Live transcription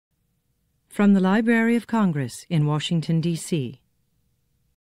From the Library of Congress in Washington, D.C.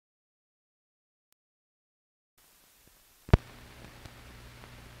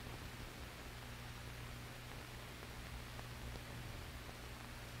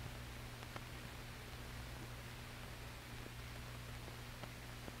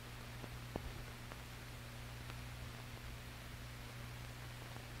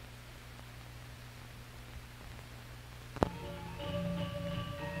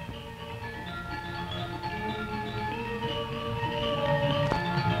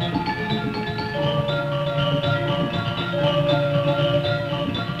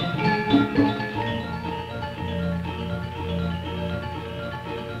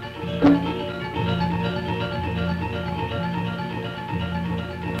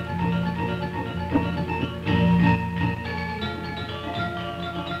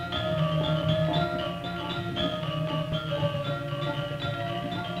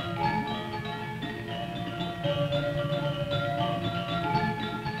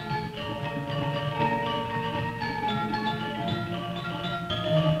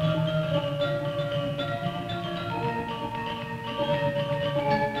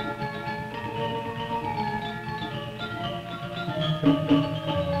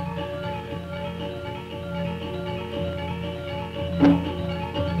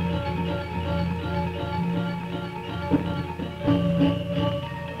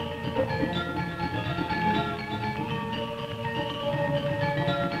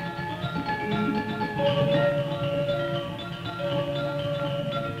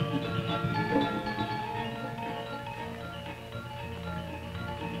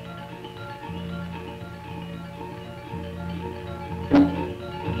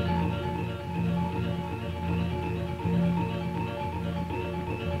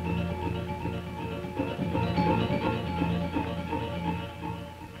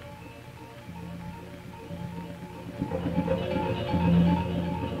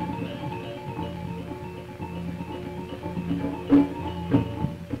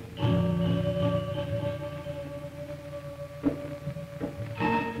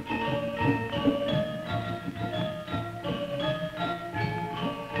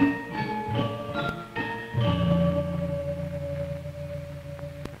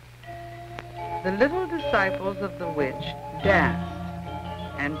 The little disciples of the witch danced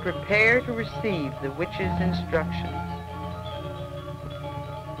and prepared to receive the witch's instructions.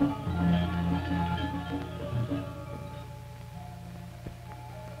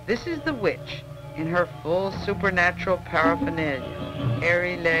 This is the witch in her full supernatural paraphernalia: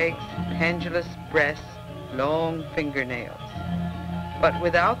 hairy legs, pendulous breasts, long fingernails, but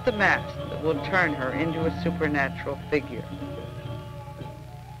without the mask that will turn her into a supernatural figure.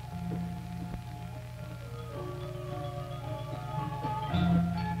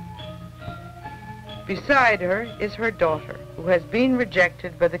 Beside her is her daughter, who has been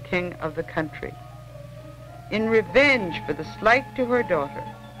rejected by the king of the country. In revenge for the slight to her daughter,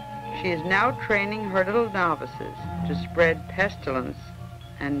 she is now training her little novices to spread pestilence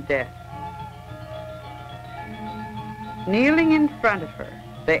and death. Kneeling in front of her,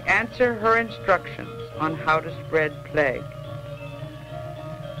 they answer her instructions on how to spread plague.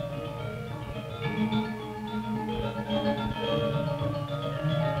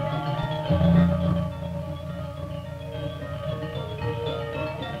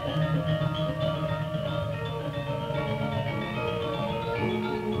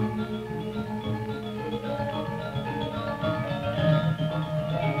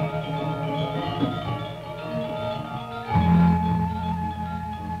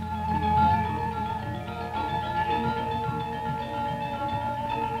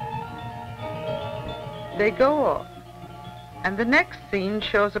 They go off, and the next scene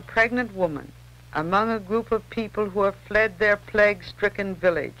shows a pregnant woman among a group of people who have fled their plague-stricken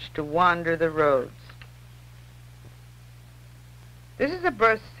village to wander the roads. This is a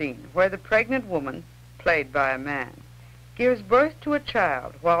birth scene where the pregnant woman, played by a man, gives birth to a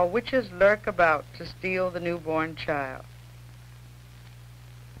child while witches lurk about to steal the newborn child.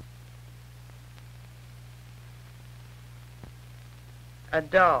 A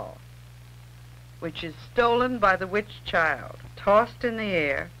doll, which is stolen by the witch child, tossed in the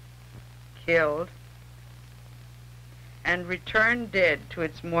air, killed, and returned dead to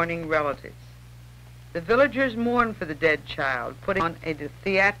its mourning relatives. The villagers mourn for the dead child, putting on a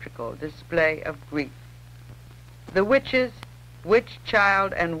theatrical display of grief. The witches, witch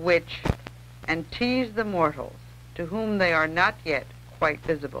child and witch, and tease the mortals, to whom they are not yet quite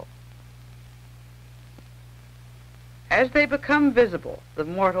visible. As they become visible, the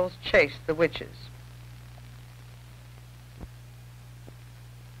mortals chase the witches.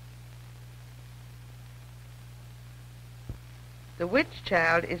 The witch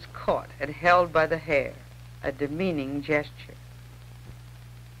child is caught and held by the hair, a demeaning gesture.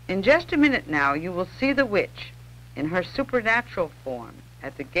 In just a minute now you will see the witch, in her supernatural form,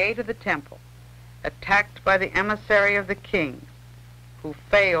 at the gate of the temple, attacked by the emissary of the king, who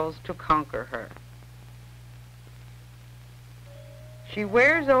fails to conquer her. She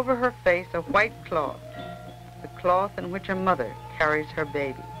wears over her face a white cloth, the cloth in which a mother carries her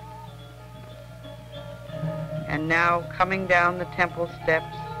baby. And now, coming down the temple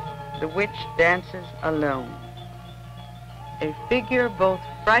steps, the witch dances alone, a figure both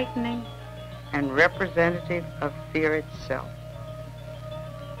frightening and representative of fear itself.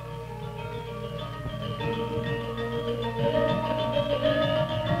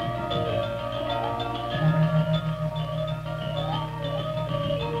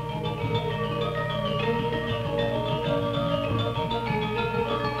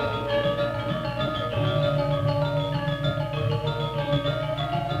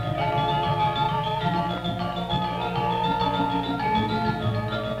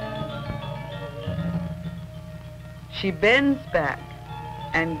 She bends back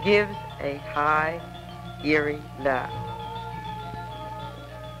and gives a high, eerie laugh.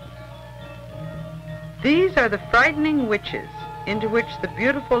 These are the frightening witches into which the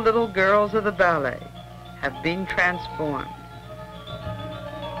beautiful little girls of the ballet have been transformed.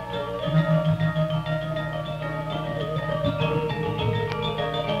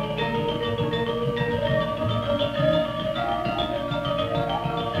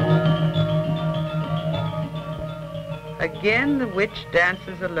 Again, the witch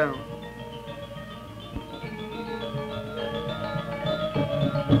dances alone.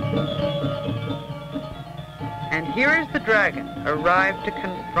 And here is the dragon, arrived to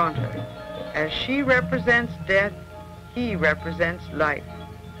confront her. As she represents death, he represents life.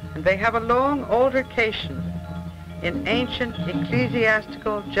 And they have a long altercation in ancient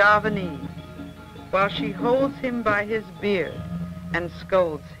ecclesiastical Javanese, while she holds him by his beard and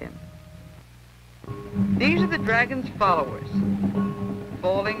scolds him. These are the dragon's followers,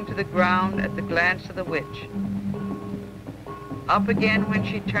 falling to the ground at the glance of the witch. Up again when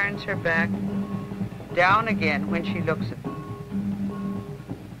she turns her back, down again when she looks at them.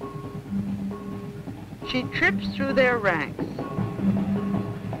 She trips through their ranks,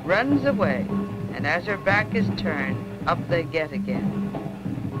 runs away, and as her back is turned, up they get again.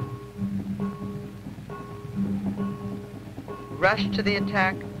 Rush to the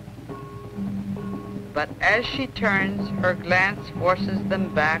attack, but as she turns, her glance forces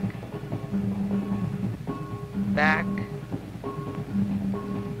them back, back,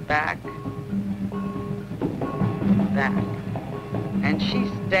 back, back. And she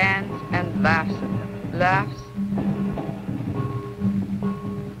stands and laughs at them, laughs,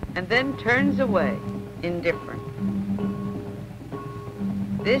 and then turns away, indifferent.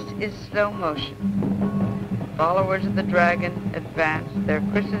 This is slow motion. Followers of the dragon advance, their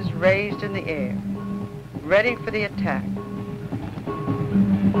krises raised in the air, ready for the attack.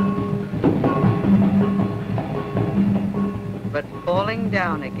 But falling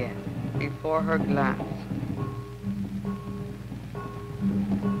down again before her glance.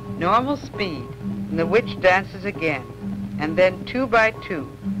 Normal speed, and the witch dances again, and then 2 by 2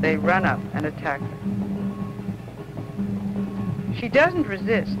 they run up and attack her. She doesn't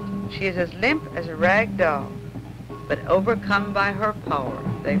resist. She is as limp as a rag doll, but overcome by her power,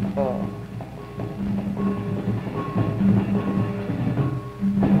 they fall.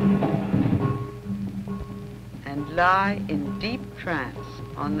 And lie in deep trance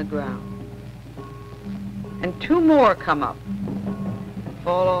on the ground. And 2 more come up and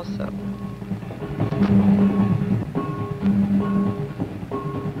fall also.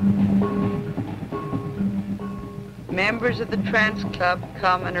 Members of the trance club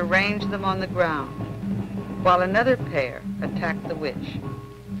come and arrange them on the ground, while another pair attack the witch.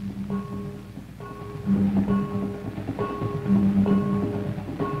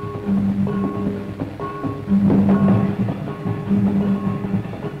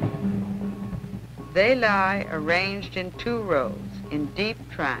 They lie arranged in 2 rows, in deep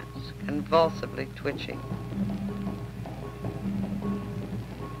trance, convulsively twitching.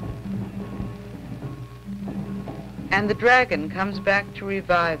 And the dragon comes back to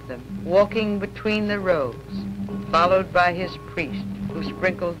revive them, walking between the rows, followed by his priest, who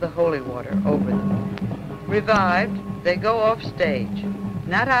sprinkles the holy water over them. Revived, they go off stage,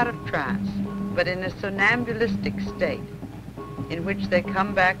 not out of trance, but in a somnambulistic state, in which they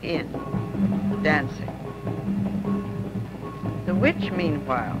come back in, dancing. The witch,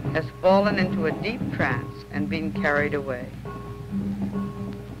 meanwhile, has fallen into a deep trance and been carried away.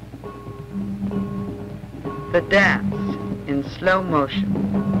 The dance, in slow motion.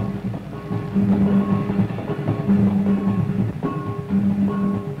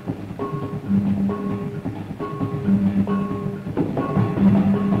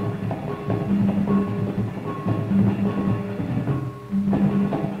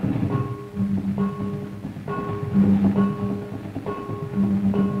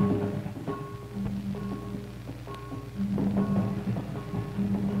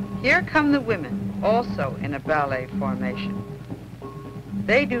 Here come the women, also in a ballet formation.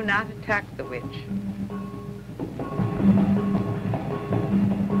 They do not attack the witch.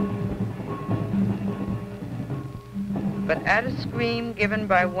 But at a scream given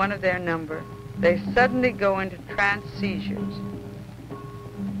by one of their number, they suddenly go into trance seizures,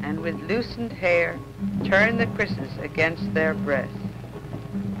 and with loosened hair, turn the krisses against their breasts,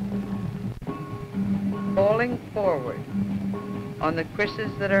 falling forward on the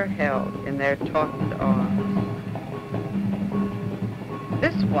krisses that are held in their tautened arms.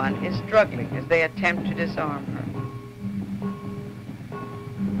 This one is struggling as they attempt to disarm her.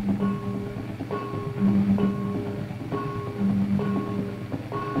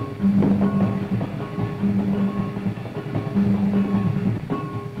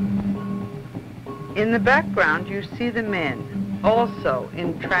 In the background, you see the men, also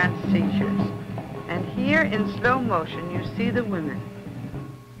in trance seizures. And here in slow motion, you see the women.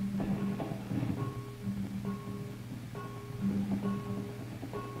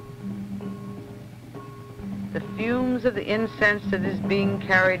 The fumes of the incense that is being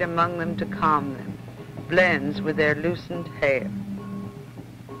carried among them to calm them blends with their loosened hair.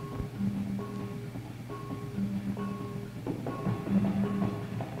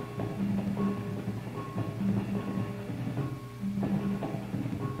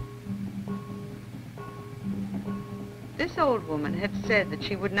 This old woman had said that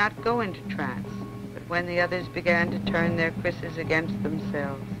she would not go into trance, but when the others began to turn their krisses against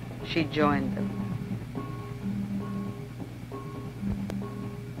themselves, she joined them.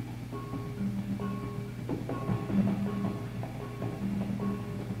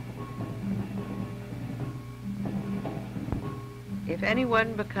 If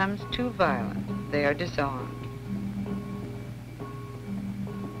anyone becomes too violent, they are disarmed.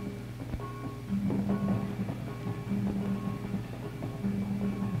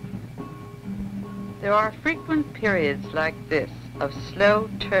 There are frequent periods like this of slow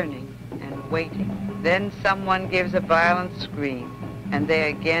turning and waiting. Then someone gives a violent scream, and they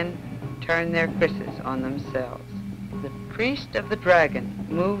again turn their krisses on themselves. The priest of the dragon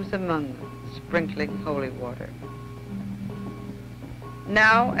moves among them, sprinkling holy water.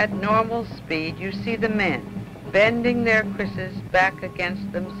 Now, at normal speed, you see the men bending their krisses back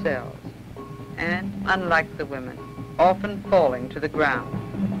against themselves, and, unlike the women, often falling to the ground.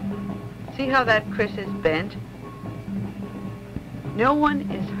 See how that kriss is bent? No one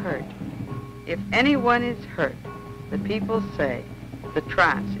is hurt. If anyone is hurt, the people say the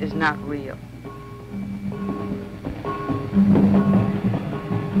trance is not real.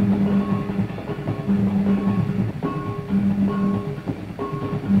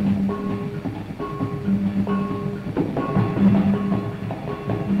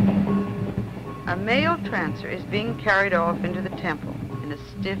 A male trancer is being carried off into the temple in a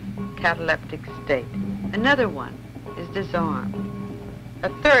stiff, cataleptic state. Another one is disarmed. A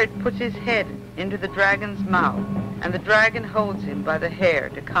third puts his head into the dragon's mouth, and the dragon holds him by the hair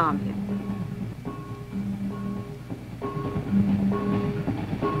to calm him.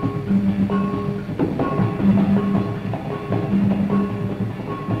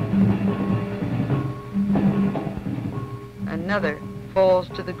 Another falls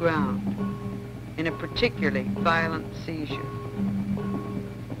to the ground in a particularly violent seizure.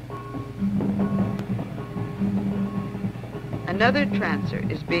 Another trancer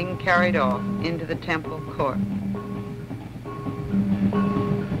is being carried off into the temple court.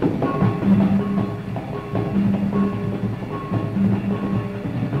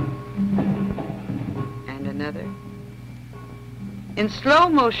 And another. In slow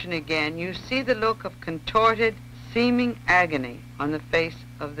motion again, you see the look of contorted, seeming agony on the face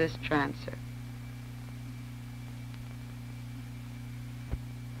of this trancer.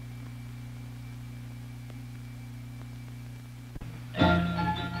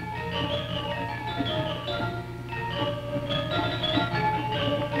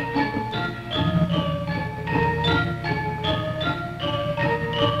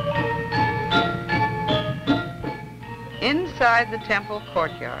 Inside the temple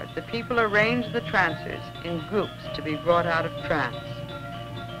courtyard, the people arrange the trancers in groups to be brought out of trance.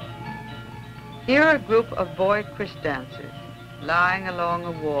 Here a group of boy kris dancers, lying along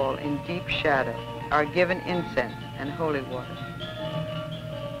a wall in deep shadow, are given incense and holy water.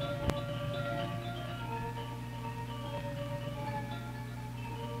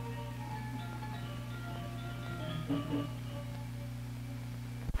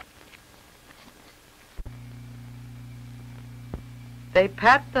 They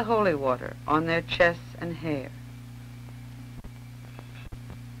pat the holy water on their chests and hair.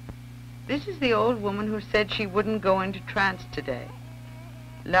 This is the old woman who said she wouldn't go into trance today,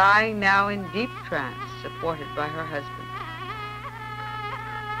 lying now in deep trance, supported by her husband.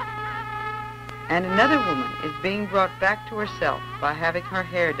 And another woman is being brought back to herself by having her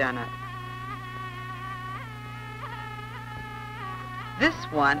hair done up. This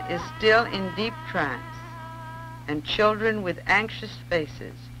one is still in deep trance, and children with anxious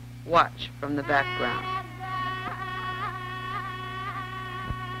faces watch from the background.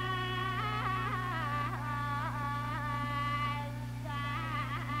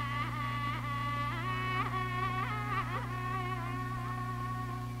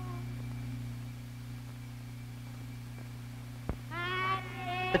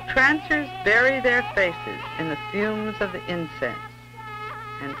 The trancers bury their faces in the fumes of the incense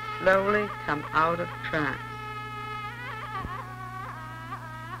and slowly come out of trance.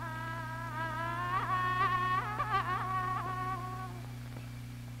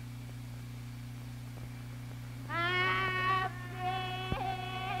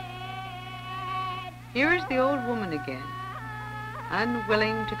 Here is the old woman again,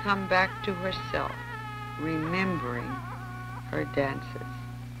 unwilling to come back to herself, remembering her dances.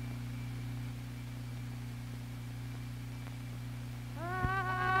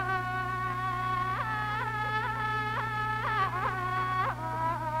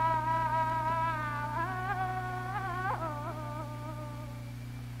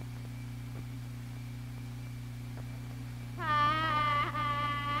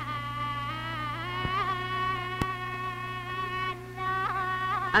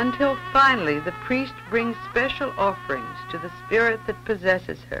 Until finally the priest brings special offerings to the spirit that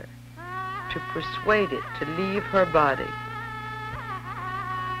possesses her, to persuade it to leave her body.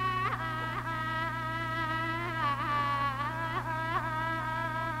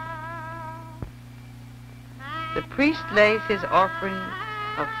 The priest lays his offerings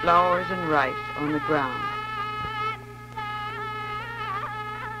of flowers and rice on the ground.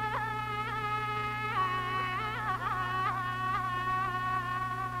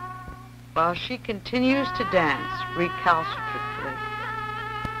 While she continues to dance recalcitrantly.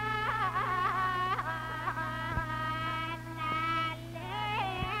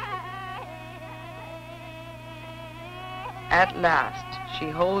 At last, she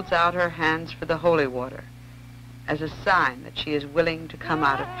holds out her hands for the holy water as a sign that she is willing to come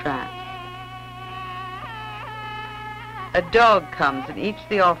out of trance. A dog comes and eats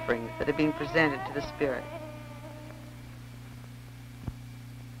the offerings that have been presented to the spirit.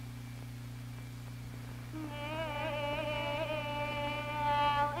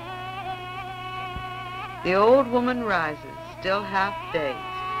 The old woman rises, still half dazed,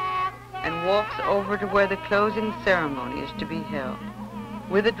 and walks over to where the closing ceremony is to be held.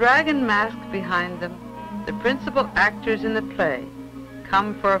 With a dragon mask behind them, the principal actors in the play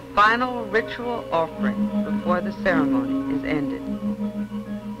come for a final ritual offering before the ceremony is ended.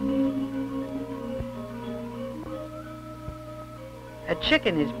 A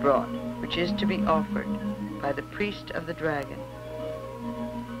chicken is brought, which is to be offered by the priest of the dragon.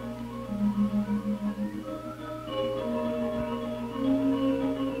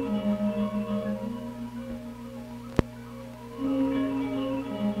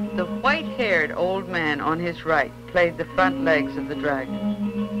 The white-haired old man on his right played the front legs of the dragon.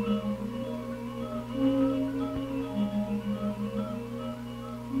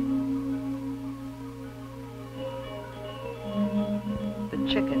 The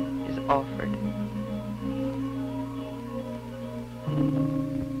chicken is offered.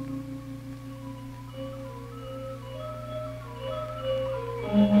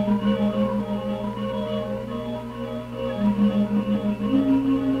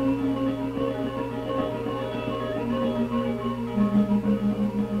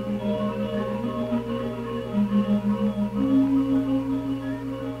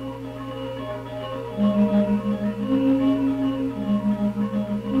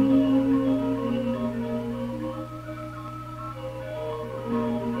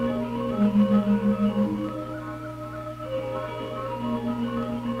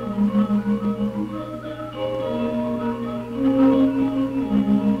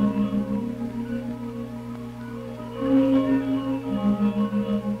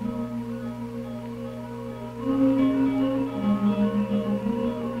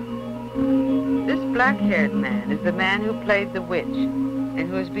 black-haired man is the man who played the witch and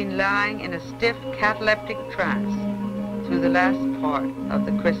who has been lying in a stiff cataleptic trance through the last part of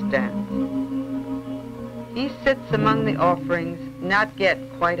the Christ dance. He sits among the offerings, not yet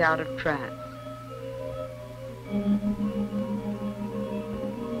quite out of trance.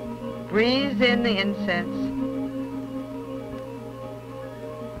 Breathes in the incense,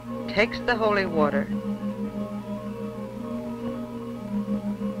 takes the holy water,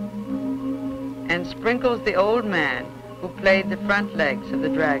 and sprinkles the old man who played the front legs of the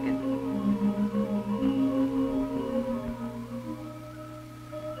dragon.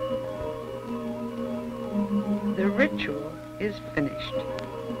 The ritual is finished.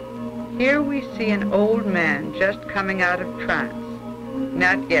 Here we see an old man just coming out of trance,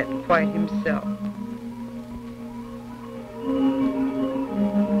 not yet quite himself.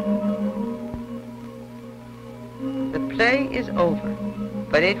 The play is over,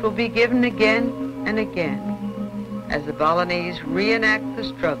 but it will be given again and again as the Balinese reenact the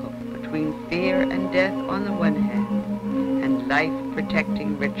struggle between fear and death on the one hand and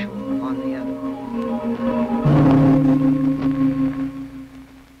life-protecting ritual on the other.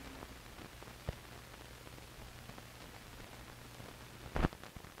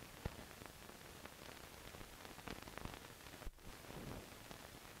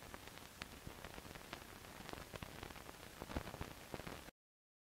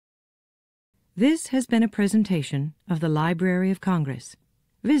 This has been a presentation of the Library of Congress.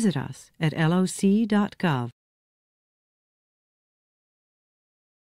 Visit us at loc.gov.